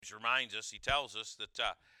He reminds us, he tells us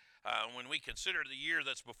that when we consider the year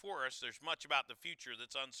that's before us, there's much about the future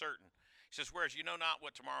that's uncertain. He says, whereas you know not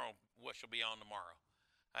what shall be on tomorrow.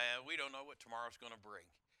 We don't know what tomorrow's going to bring.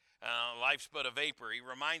 Life's but a vapor. He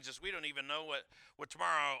reminds us we don't even know what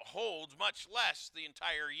tomorrow holds, much less the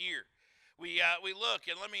entire year. We look,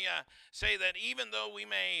 and let me say that even though we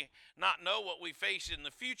may not know what we face in the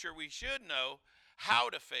future, we should know how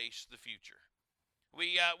to face the future.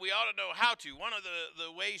 We ought to know how to. One of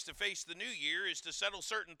the ways to face the new year is to settle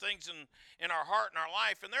certain things in our heart and our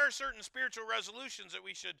life. And there are certain spiritual resolutions that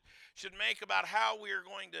we should make about how we are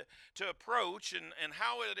going to approach and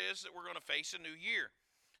how it is that we're going to face a new year.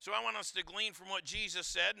 So I want us to glean from what Jesus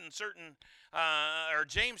said and or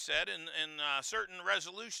James said certain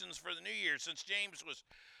resolutions for the new year. Since James was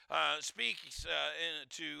speaks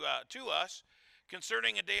to us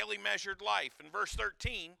concerning a daily measured life. In verse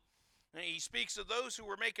 13, he speaks of those who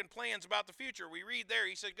were making plans about the future. We read there,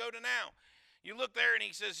 he said, go to now. You look there and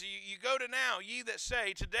he says, you go to now, ye that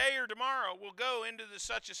say, today or tomorrow we'll go into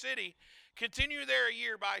such a city, continue there a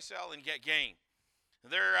year, buy, sell, and get gain.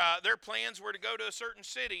 Their plans were to go to a certain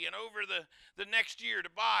city and over the next year to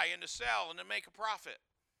buy and to sell and to make a profit.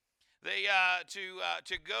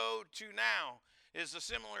 To go to now is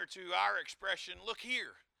similar to our expression, look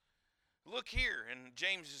here. Look here. And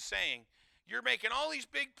James is saying, you're making all these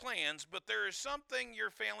big plans, but there is something you're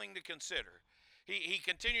failing to consider. He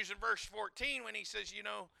continues in verse 14 when he says, you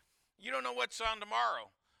don't know what's on tomorrow.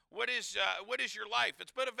 What is your life?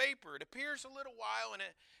 It's but a vapor. It appears a little while and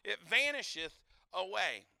it vanisheth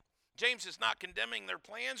away. James is not condemning their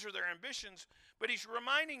plans or their ambitions, but he's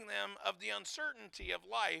reminding them of the uncertainty of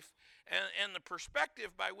life and the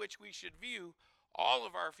perspective by which we should view all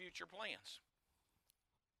of our future plans.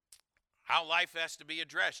 How life has to be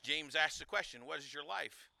addressed. James asks the question, what is your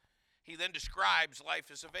life? He then describes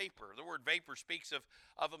life as a vapor. The word vapor speaks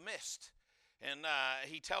of a mist. And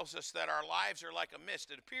he tells us that our lives are like a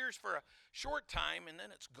mist. It appears for a short time and then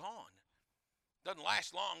it's gone. Doesn't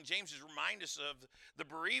last long. James is reminding us of the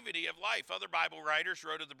brevity of life. Other Bible writers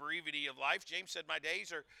wrote of the brevity of life. James said,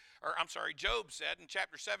 Job said in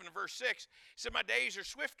chapter 7 and verse 6, he said, my days are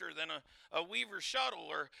swifter than a weaver's shuttle.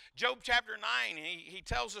 Or Job chapter 9, he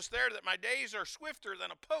tells us there that my days are swifter than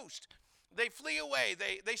a post. They flee away.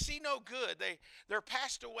 They see no good. They're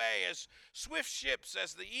passed away as swift ships,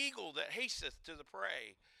 as the eagle that hasteth to the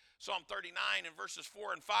prey. Psalm 39 in verses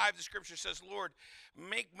 4 and 5, the scripture says, Lord,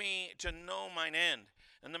 make me to know mine end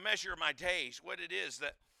and the measure of my days, what it is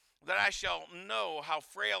that I shall know how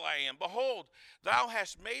frail I am. Behold, thou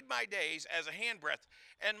hast made my days as a handbreadth,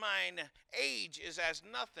 and mine age is as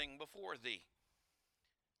nothing before thee.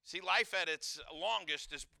 See, life at its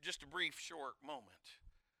longest is just a brief, short moment.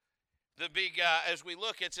 As we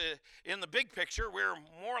look, in the big picture, we're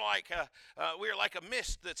more like we're like a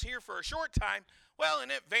mist that's here for a short time, well,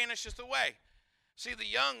 and it vanishes away. See, the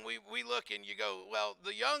young, we look and you go, well,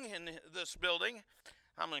 the young in this building,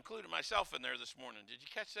 I'm including myself in there this morning. Did you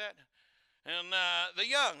catch that? And the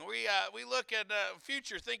young, we look at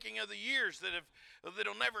future, thinking of the years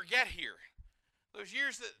that'll never get here. Those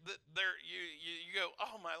years that you go,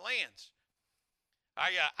 oh my lands.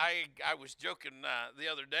 I was joking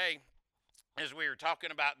the other day as we were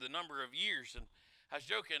talking about the number of years, and I was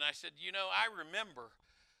joking. I said, I remember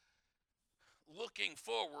looking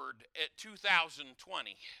forward at 2020.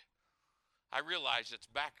 I realize it's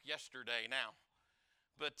back yesterday now,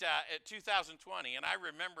 but at 2020, and I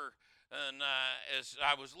remember, as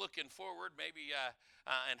I was looking forward, maybe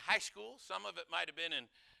in high school, some of it might have been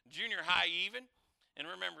in junior high even, and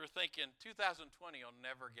remember thinking 2020 will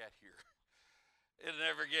never get here. It'll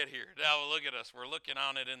never get here. Now look at us. We're looking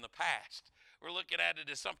on it in the past. We're looking at it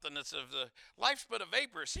as something that's of the life's but a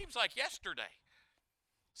vapor. It seems like yesterday.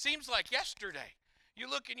 Seems like yesterday. You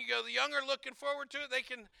look and you go, the young are looking forward to it. They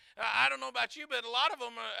can, I don't know about you, but a lot of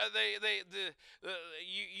them,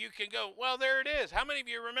 you can go, well, there it is. How many of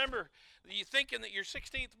you remember you thinking that your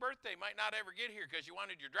 16th birthday might not ever get here because you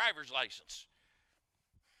wanted your driver's license?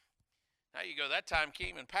 Now you go, that time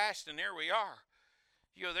came and passed, and there we are.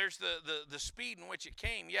 You know, there's the speed in which it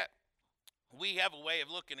came, yet we have a way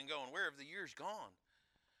of looking and going, where have the years gone?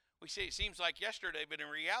 We say it seems like yesterday, but in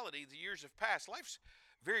reality, the years have passed. Life's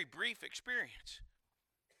a very brief experience.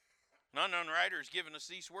 An unknown writer has given us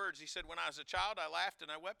these words. He said, when I was a child, I laughed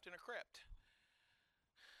and I wept and I crept.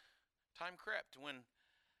 Time crept. When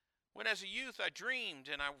as a youth, I dreamed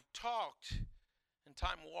and I talked and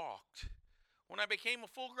time walked. When I became a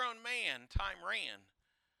full-grown man, time ran.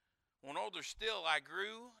 When older still I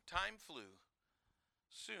grew, time flew.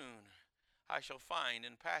 Soon I shall find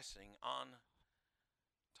in passing on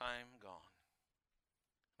time gone.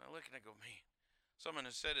 And I look and I go, man, Someone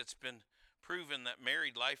has said it's been proven that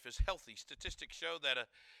married life is healthy. Statistics show that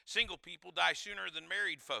single people die sooner than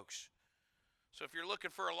married folks. So if you're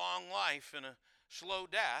looking for a long life and a slow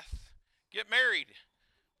death, get married.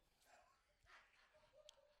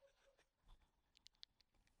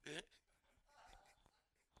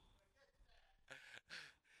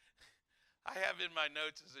 I have in my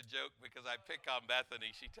notes as a joke because I pick on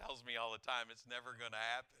Bethany. She tells me all the time it's never going to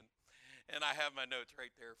happen. And I have my notes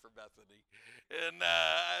right there for Bethany. And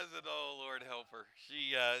I said, "Oh Lord, help her."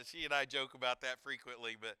 She and I joke about that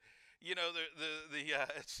frequently. But you know,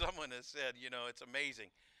 someone has said, you know, it's amazing.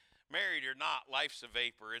 Married or not, life's a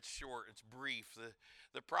vapor. It's short. It's brief.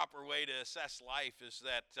 The proper way to assess life is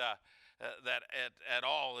that at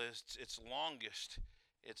all is its longest,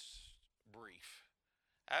 it's brief.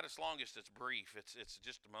 At its longest, it's brief. It's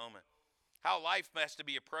just a moment. How life has to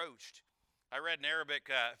be approached. I read an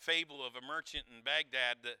Arabic fable of a merchant in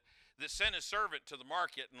Baghdad that sent his servant to the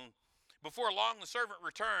market, and before long the servant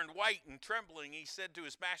returned, white and trembling. He said to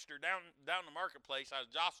his master, down the marketplace, I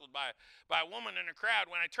was jostled by a woman in a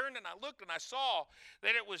crowd. When I turned and I looked and I saw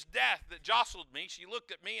that it was death that jostled me, she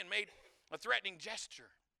looked at me and made a threatening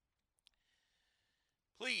gesture.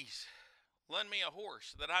 Please, lend me a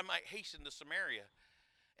horse that I might hasten to Samaria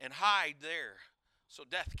and hide there so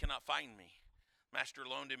death cannot find me. Master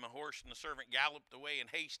loaned him a horse, and the servant galloped away in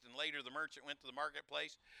haste. And later the merchant went to the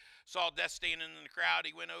marketplace, saw Death standing in the crowd.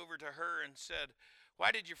 He went over to her and said,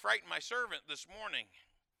 "Why did you frighten my servant this morning?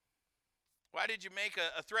 Why did you make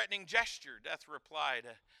a threatening gesture?" Death replied,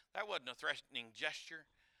 "That wasn't a threatening gesture.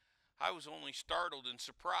 I was only startled and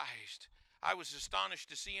surprised. I was astonished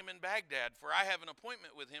to see him in Baghdad, for I have an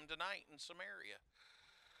appointment with him tonight in Samaria."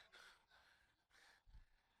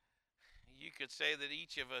 You could say that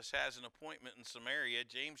each of us has an appointment in Samaria.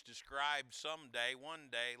 James describes someday, one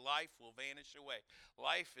day, life will vanish away.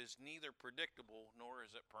 Life is neither predictable nor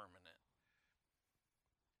is it permanent.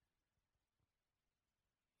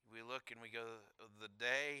 We look and we go,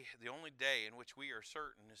 the only day in which we are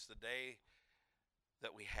certain is the day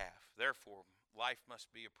that we have. Therefore, life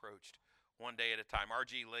must be approached one day at a time.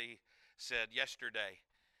 R.G. Lee said, yesterday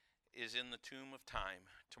is in the tomb of time.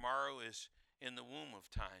 Tomorrow is in the womb of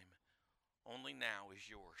time. Only now is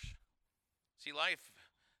yours. See,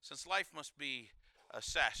 since life must be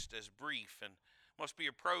assessed as brief and must be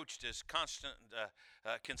approached as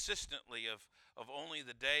consistently of only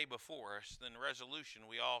the day before us, then the resolution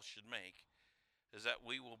we all should make is that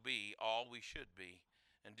we will be all we should be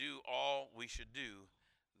and do all we should do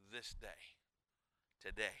this day,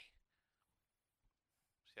 today.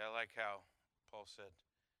 See, I like how Paul said,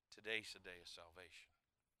 today's the day of salvation.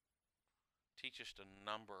 Teach us to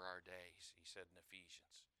number our days, he said in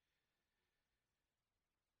Ephesians.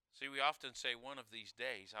 See, we often say one of these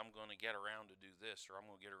days, I'm going to get around to do this or I'm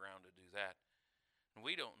going to get around to do that. And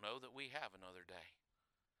we don't know that we have another day.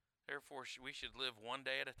 Therefore, we should live one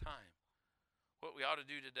day at a time. What we ought to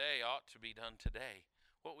do today ought to be done today.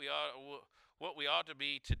 What we ought to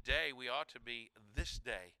be today, we ought to be this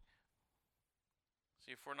day.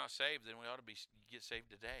 See, if we're not saved, then we ought to get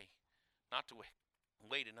saved today, not to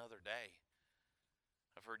wait another day.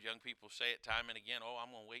 I've heard young people say it time and again,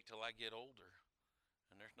 I'm going to wait till I get older.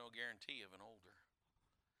 And there's no guarantee of an older.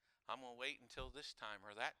 I'm going to wait until this time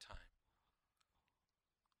or that time.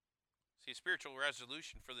 See, spiritual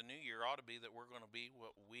resolution for the new year ought to be that we're going to be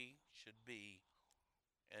what we should be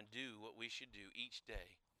and do what we should do each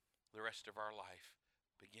day the rest of our life,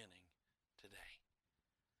 beginning today.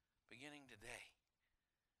 Beginning today.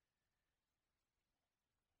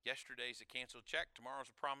 Yesterday's a canceled check, tomorrow's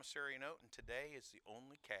a promissory note, and today is the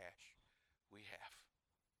only cash we have.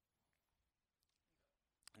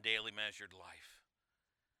 Daily measured life.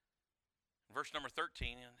 In verse number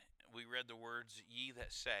 13, we read the words, ye that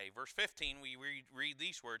say. Verse 15, we read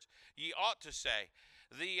these words, ye ought to say.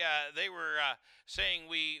 They were saying,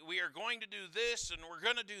 we are going to do this and we're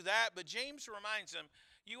going to do that, but James reminds them,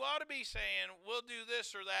 you ought to be saying, we'll do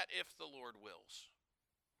this or that if the Lord wills.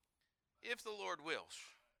 If the Lord wills.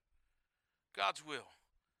 God's will.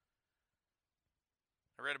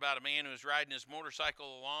 I read about a man who was riding his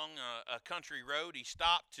motorcycle along a country road. He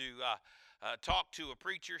stopped to talk to a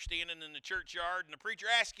preacher standing in the churchyard, and the preacher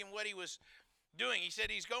asked him what he was doing. He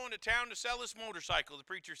said he's going to town to sell his motorcycle. The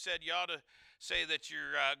preacher said, you ought to say that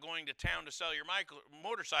you're going to town to sell your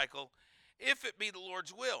motorcycle if it be the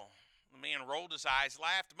Lord's will. The man rolled his eyes,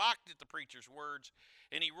 laughed, mocked at the preacher's words,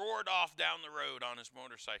 and he roared off down the road on his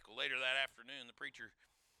motorcycle. Later that afternoon, the preacher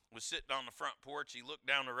was sitting on the front porch. He looked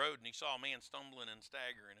down the road and he saw a man stumbling and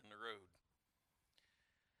staggering in the road.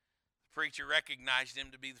 The preacher recognized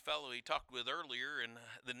him to be the fellow he talked with earlier, and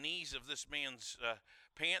the knees of this man's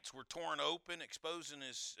pants were torn open, exposing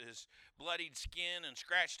his bloodied skin and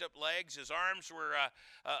scratched up legs. His arms were,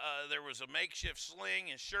 there was a makeshift sling.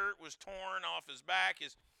 His shirt was torn off his back.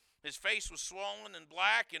 His face was swollen and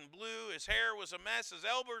black and blue. His hair was a mess. His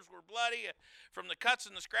elbows were bloody from the cuts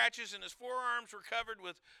and the scratches, and his forearms were covered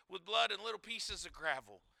with blood and little pieces of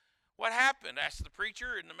gravel. What happened? Asked the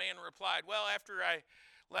preacher, and the man replied, well, after I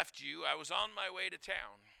left you, I was on my way to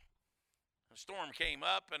town. A storm came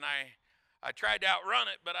up, and I tried to outrun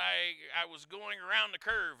it, but I was going around the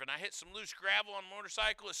curve, and I hit some loose gravel on a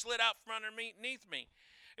motorcycle. It slid out from underneath me.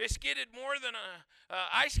 I skidded more than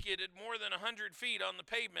 100 feet on the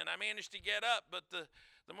pavement. I managed to get up, but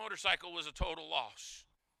the motorcycle was a total loss.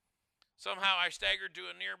 Somehow I staggered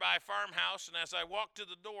to a nearby farmhouse, and as I walked to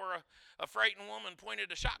the door, a frightened woman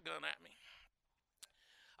pointed a shotgun at me.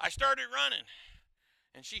 I started running,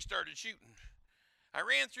 and she started shooting. I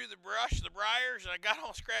ran through the brush, the briars, and I got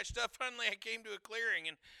all scratched up. Finally, I came to a clearing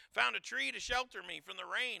and found a tree to shelter me from the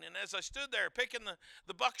rain. And as I stood there picking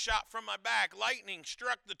the buckshot from my back, lightning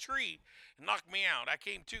struck the tree and knocked me out. I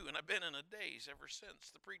came to, and I've been in a daze ever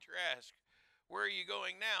since. The preacher asked, where are you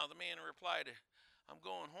going now? The man replied, I'm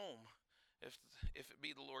going home, if it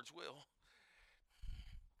be the Lord's will.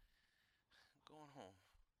 I'm going home.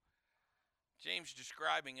 James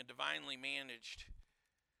describing a divinely managed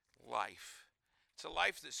life. It's a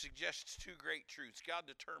life that suggests two great truths. God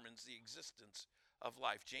determines the existence of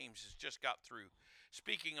life. James has just got through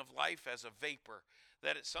speaking of life as a vapor,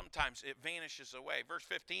 that sometimes it vanishes away. Verse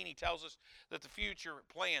 15, he tells us that the future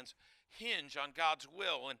plans hinge on God's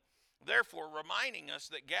will, and therefore reminding us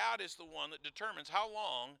that God is the one that determines how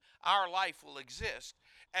long our life will exist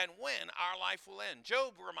and when our life will end.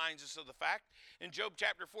 Job reminds us of the fact in Job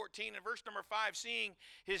chapter 14 and verse number 5, seeing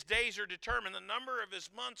his days are determined, the number of his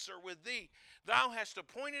months are with thee. Thou hast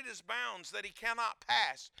appointed his bounds that he cannot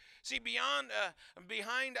pass. See, behind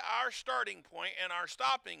our starting point and our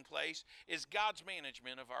stopping place is God's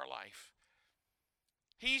management of our life.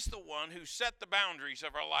 He's the one who set the boundaries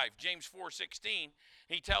of our life. James 4:16,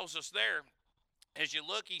 he tells us there, as you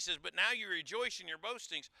look, he says, but now you rejoice in your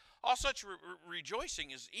boastings. All such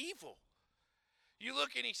rejoicing is evil. You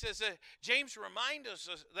look and he says, James reminds us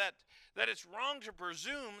that it's wrong to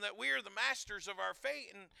presume that we are the masters of our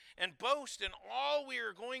fate and boast in all we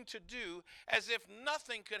are going to do as if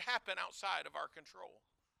nothing could happen outside of our control.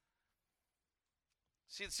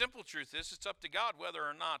 See, the simple truth is it's up to God whether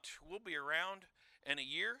or not we'll be around in a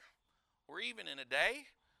year or even in a day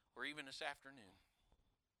or even this afternoon.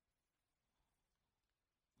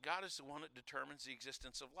 God is the one that determines the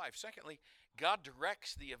existence of life. Secondly, God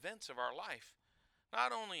directs the events of our life.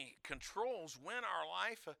 Not only controls when our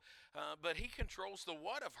life, but he controls the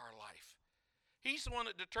what of our life. He's the one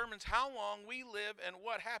that determines how long we live and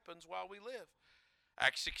what happens while we live.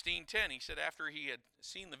 Acts 16:10, he said after he had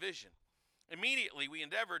seen the vision, immediately we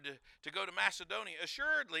endeavored to go to Macedonia,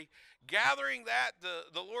 assuredly gathering that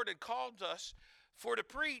the Lord had called us for to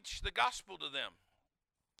preach the gospel to them.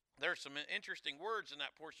 There's some interesting words in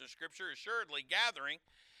that portion of Scripture. Assuredly gathering,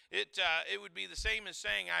 it would be the same as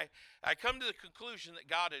saying I come to the conclusion that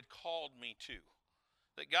God had called me to,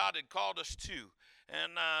 that God had called us to.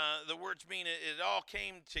 And the words mean it all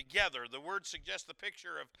came together. The word suggests the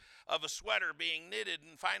picture of a sweater being knitted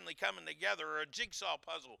and finally coming together, or a jigsaw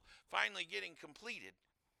puzzle finally getting completed.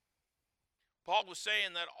 Paul was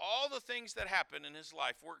saying that all the things that happened in his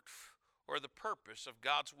life worked or the purpose of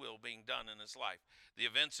God's will being done in his life. The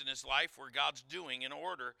events in his life were God's doing in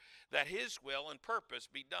order that his will and purpose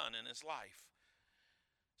be done in his life.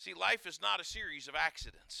 See, life is not a series of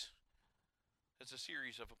accidents. It's a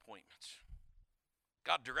series of appointments.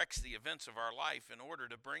 God directs the events of our life in order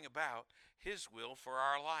to bring about his will for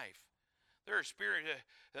our life.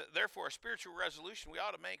 Therefore, a spiritual resolution we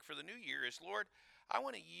ought to make for the new year is, Lord, I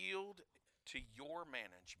want to yield to your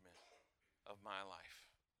management of my life.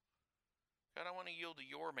 God, I want to yield to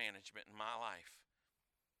your management in my life.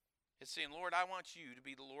 It's saying, Lord, I want you to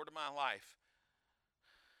be the Lord of my life.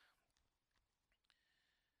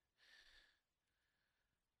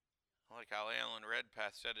 Like how Alan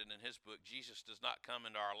Redpath said it in his book, Jesus does not come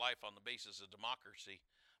into our life on the basis of democracy,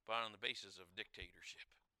 but on the basis of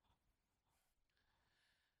dictatorship.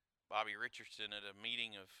 Bobby Richardson at a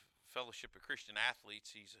meeting of Fellowship of Christian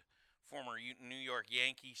Athletes, he's a former New York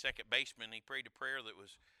Yankee second baseman. He prayed a prayer that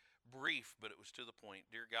was brief, but it was to the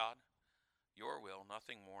point. Dear God, your will,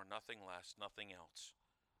 nothing more, nothing less, nothing else.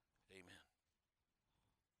 Amen.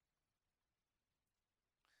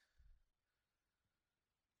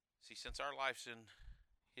 See, since our life's in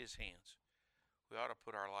his hands, we ought to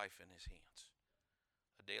put our life in his hands.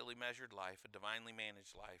 A daily measured life, a divinely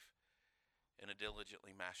managed life, and a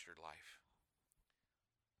diligently mastered life.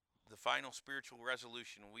 the final spiritual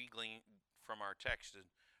resolution we glean from our text in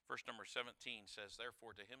verse number 17 says,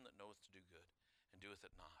 "Therefore to him that knoweth to do good, and doeth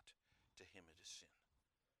it not, to him it is sin."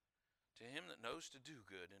 To him that knows to do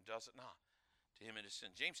good and does it not, to him it is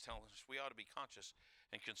sin. James tells us we ought to be conscious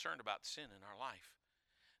and concerned about sin in our life.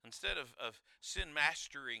 Instead of sin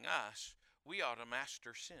mastering us, we ought to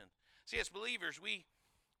master sin. See, as believers, we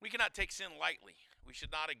cannot take sin lightly. We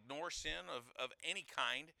should not ignore sin of any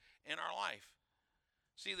kind in our life.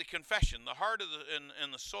 See, the confession, the heart of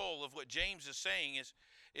and the soul of what James is saying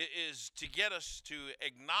is to get us to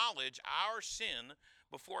acknowledge our sin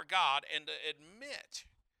before God and to admit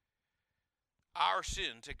our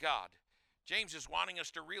sin to God. James is wanting us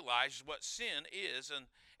to realize what sin is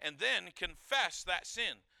and then confess that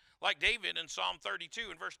sin. Like David in Psalm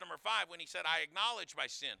 32 in verse number 5 when he said, "I acknowledge my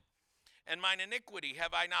sin, and mine iniquity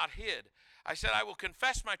have I not hid. I said, I will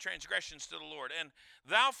confess my transgressions to the Lord, and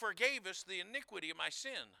thou forgavest the iniquity of my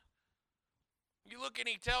sin." You look and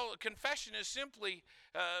he tells, confession is simply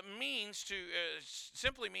means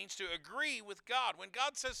to agree with God. When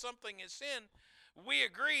God says something is sin, we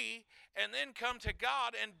agree and then come to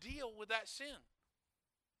God and deal with that sin.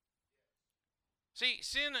 See,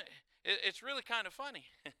 sin, it's really kind of funny.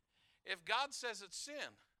 If God says it's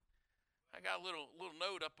sin, I got a little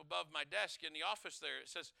note up above my desk in the office there. It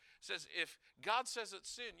says if God says it's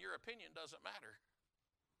sin, your opinion doesn't matter.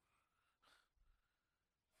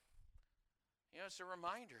 You know, it's a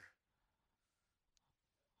reminder.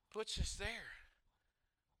 Puts us there.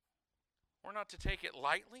 We're not to take it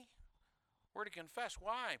lightly. We're to confess.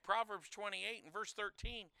 Why? Proverbs 28 and verse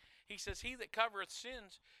 13, he says, "He that covereth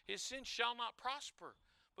sins, his sins shall not prosper.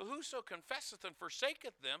 But whoso confesseth and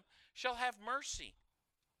forsaketh them shall have mercy."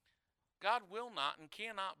 God will not and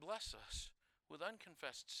cannot bless us with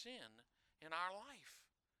unconfessed sin in our life.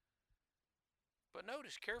 But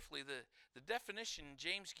notice carefully the definition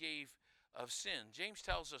James gave of sin. James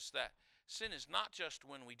tells us that sin is not just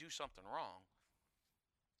when we do something wrong.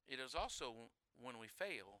 It is also when we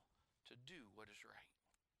fail to do what is right.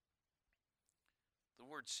 The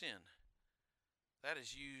word sin, that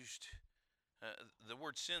is used, the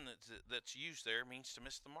word sin that's used there means to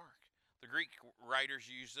miss the mark. The Greek writers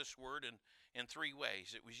use this word in three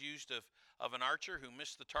ways. It was used of an archer who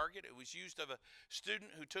missed the target. It was used of a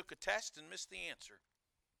student who took a test and missed the answer.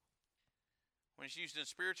 When it's used in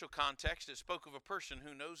spiritual context, it spoke of a person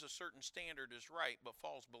who knows a certain standard is right but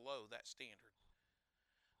falls below that standard.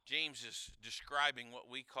 James is describing what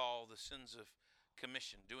we call the sins of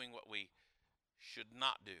commission, doing what we should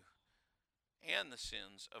not do, and the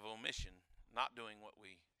sins of omission, not doing what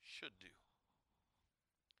we should do.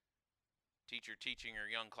 Teacher teaching her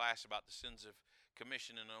young class about the sins of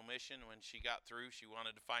commission and omission. When she got through, she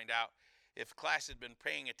wanted to find out if class had been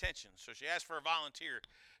paying attention. So she asked for a volunteer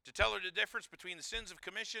to tell her the difference between the sins of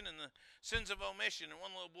commission and the sins of omission. And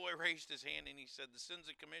one little boy raised his hand and he said, "The sins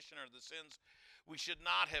of commission are the sins we should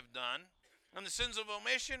not have done. And the sins of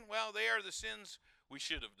omission, well, they are the sins we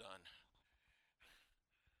should have done."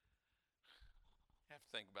 You have to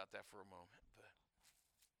think about that for a moment. But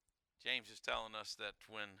James is telling us that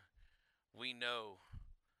when we know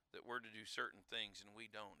that we're to do certain things and we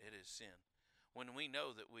don't, it is sin. When we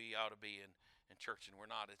know that we ought to be in church and we're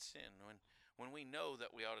not, it's sin. When we know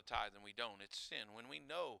that we ought to tithe and we don't, it's sin. When we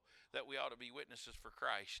know that we ought to be witnesses for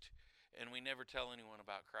Christ and we never tell anyone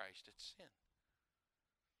about Christ, it's sin.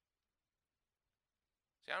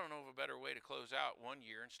 See, I don't know of a better way to close out one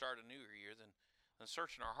year and start a new year than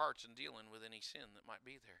searching our hearts and dealing with any sin that might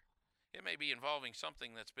be there. It may be involving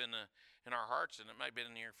something that's been in our hearts, and it might have been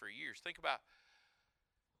in here for years. Think about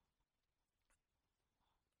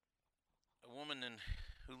a woman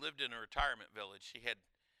who lived in a retirement village. She had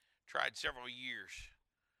tried several days,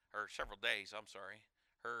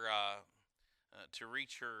 to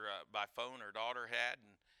reach her by phone. Her daughter had,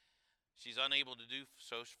 and she's unable to do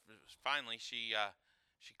so. Finally, she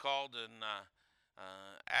called and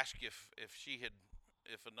asked if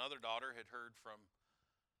another daughter had heard from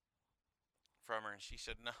her, and she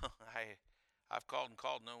said, "No, I've called and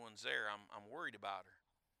called, no one's there. I'm worried about her."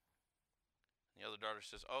 And the other daughter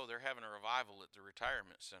says, "Oh, they're having a revival at the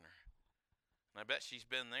retirement center, and I bet she's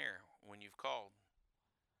been there when you've called."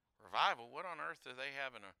 Revival? What on earth are they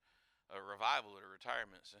having a revival at a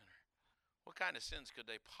retirement center? What kind of sins could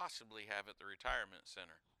they possibly have at the retirement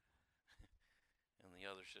center? And the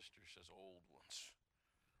other sister says, "Old ones,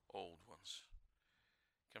 old ones."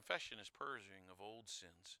 Confession is purging of old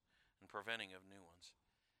sins and preventing of new ones.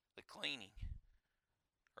 The cleaning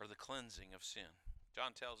or the cleansing of sin.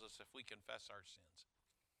 John tells us if we confess our sins,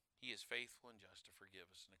 he is faithful and just to forgive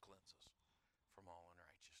us and to cleanse us from all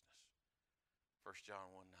unrighteousness. 1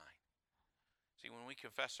 John 1:9. See, when we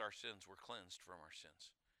confess our sins, we're cleansed from our sins.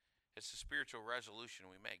 It's the spiritual resolution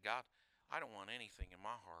we make. God, I don't want anything in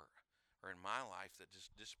my heart or in my life that is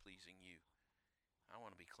displeasing you. I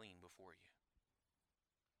want to be clean before you.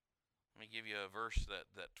 Let me give you a verse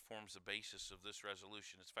that forms the basis of this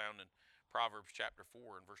resolution. It's found in Proverbs chapter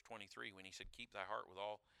 4 and verse 23 when he said, keep thy heart with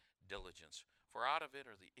all diligence, for out of it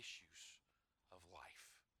are the issues of life.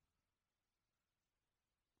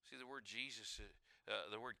 See, the word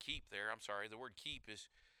the word keep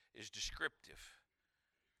is descriptive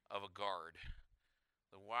of a guard.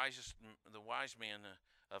 The wise man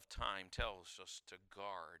of time tells us to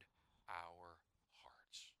guard our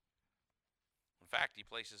hearts. In fact, he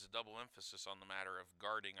places a double emphasis on the matter of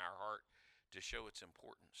guarding our heart to show its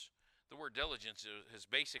importance. The word diligence is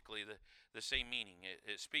basically the same meaning.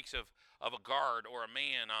 It speaks of a guard or a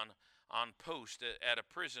man on post at a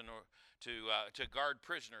prison or to guard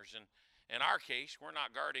prisoners. And in our case, we're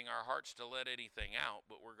not guarding our hearts to let anything out,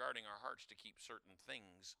 but we're guarding our hearts to keep certain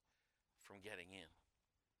things from getting in.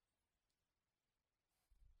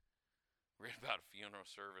 Read about a funeral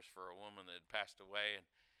service for a woman that had passed away, and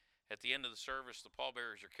at the end of the service, the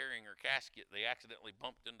pallbearers are carrying her casket. They accidentally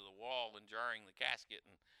bumped into the wall and jarring the casket,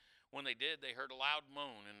 and when they did, they heard a loud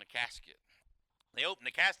moan in the casket. They opened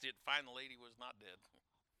the casket to find the lady was not dead.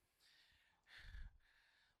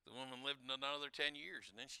 The woman lived another 10 years,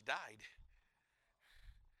 and then she died.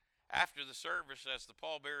 After the service, as the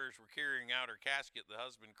pallbearers were carrying out her casket, the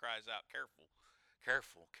husband cries out, "Careful,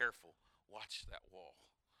 careful, careful, watch that wall."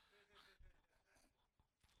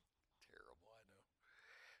 Terrible, I know.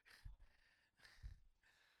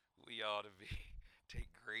 We ought to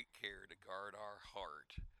take great care to guard our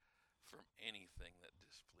heart from anything that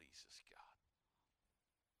displeases God.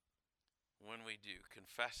 When we do,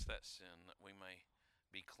 confess that sin that we may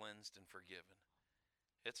be cleansed and forgiven.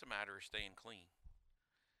 It's a matter of staying clean.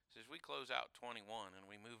 So as we close out 21 and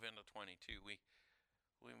we move into 22,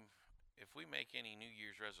 if we make any New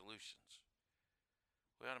Year's resolutions,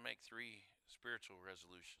 we ought to make 3 spiritual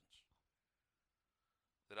resolutions.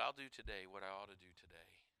 That I'll do today what I ought to do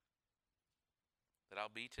today. That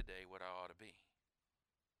I'll be today what I ought to be.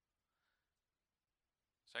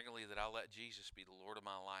 Secondly, that I'll let Jesus be the Lord of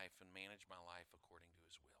my life and manage my life according to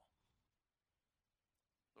his will.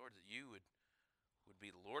 Lord, that you would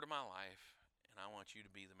be the Lord of my life, and I want you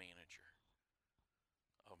to be the manager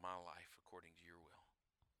of my life according to your will.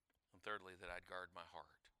 And thirdly, that I'd guard my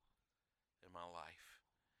heart and my life,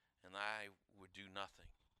 and I would do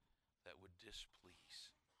nothing that would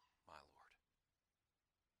displease my Lord.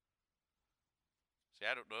 See,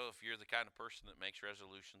 I don't know if you're the kind of person that makes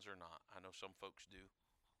resolutions or not. I know some folks do.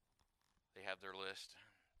 They have their list.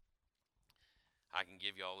 I can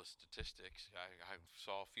give you all the statistics. I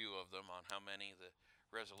saw a few of them on how many the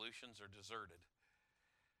resolutions are deserted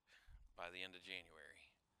by the end of January.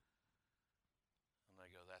 And I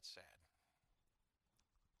go, that's sad.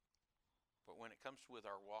 But when it comes with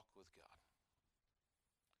our walk with God,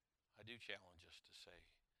 I do challenge us to say,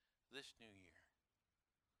 this new year,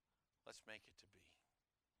 let's make it to be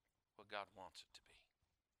what God wants it to be.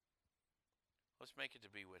 Let's make it to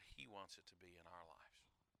be what he wants it to be in our lives.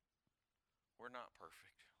 We're not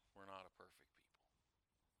perfect. We're not a perfect people.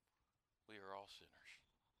 We are all sinners.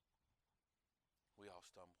 We all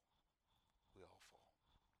stumble. We all fall.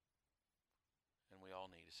 And we all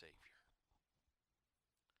need a Savior.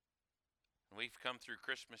 And we've come through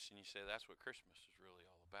Christmas and you say that's what Christmas is really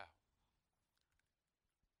all about.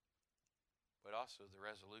 But also the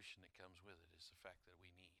resolution that comes with it is the fact that we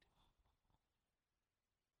need.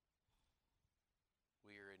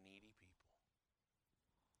 We are a needy people,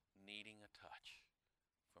 needing a touch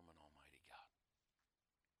from an almighty God.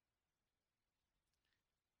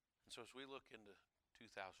 And so as we look into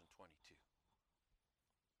 2022,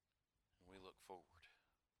 and we look forward,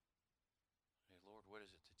 hey Lord, what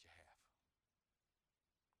is it that you have?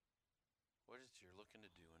 What is it you're looking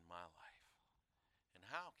to do in my life? And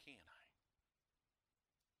how can I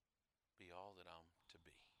be all that I'm to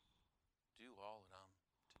be? Do all that I'm to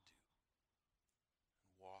do.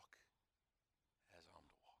 And walk as I'm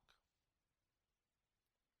to walk.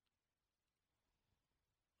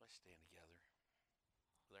 Let's stand together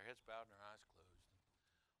with our heads bowed and our eyes closed.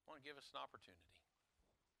 I want to give us an opportunity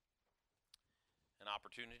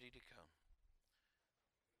to come.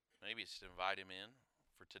 Maybe it's to invite him in,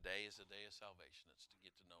 for today is the day of salvation. It's to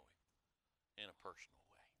get to know him in a personal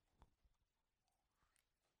way.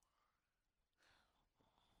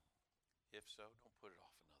 If so, don't put it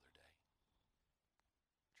off another day.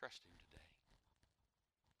 Trust him today.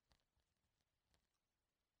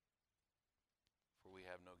 For we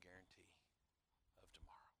have no guarantee of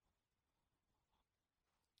tomorrow.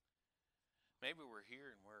 Maybe we're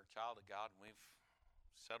here and we're a child of God and we've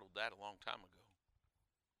settled that a long time ago.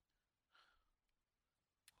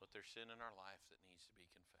 But there's sin in our life that needs to be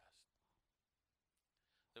confessed.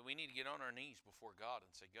 That we need to get on our knees before God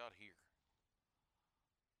and say, God, here,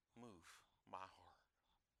 move my heart.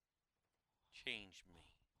 Change me.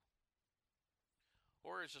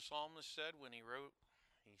 Or as the psalmist said when he wrote,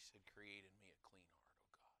 he said, create in me a clean heart, O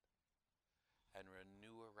God, and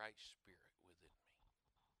renew a right spirit within me.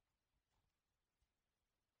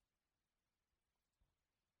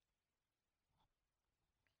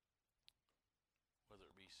 Whether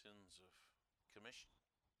it be sins of commission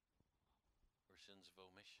or sins of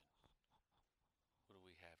omission, what do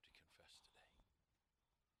we have to confess today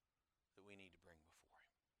that we need to bring before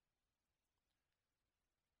Him?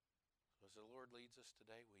 So as the Lord leads us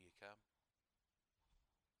today, will you come?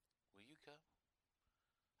 Will you come?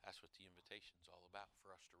 That's what the invitation's all about,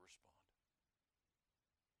 for us to respond.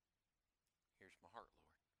 Here's my heart,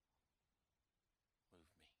 Lord. Move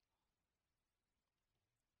me.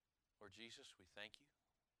 Lord Jesus, we thank you.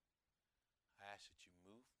 I ask that you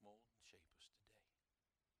move, mold, and shape us today.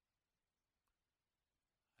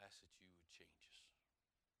 I ask that you would change us.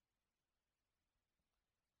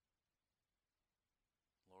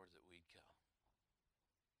 Lord, that we'd come,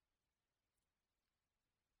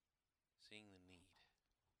 seeing the need.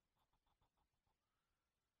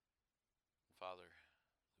 And Father,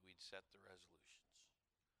 that we'd set the resolutions.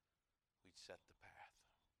 We'd set the path.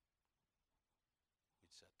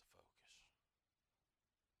 We'd set the focus.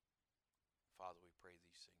 Father, we pray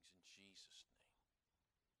these things in Jesus' name.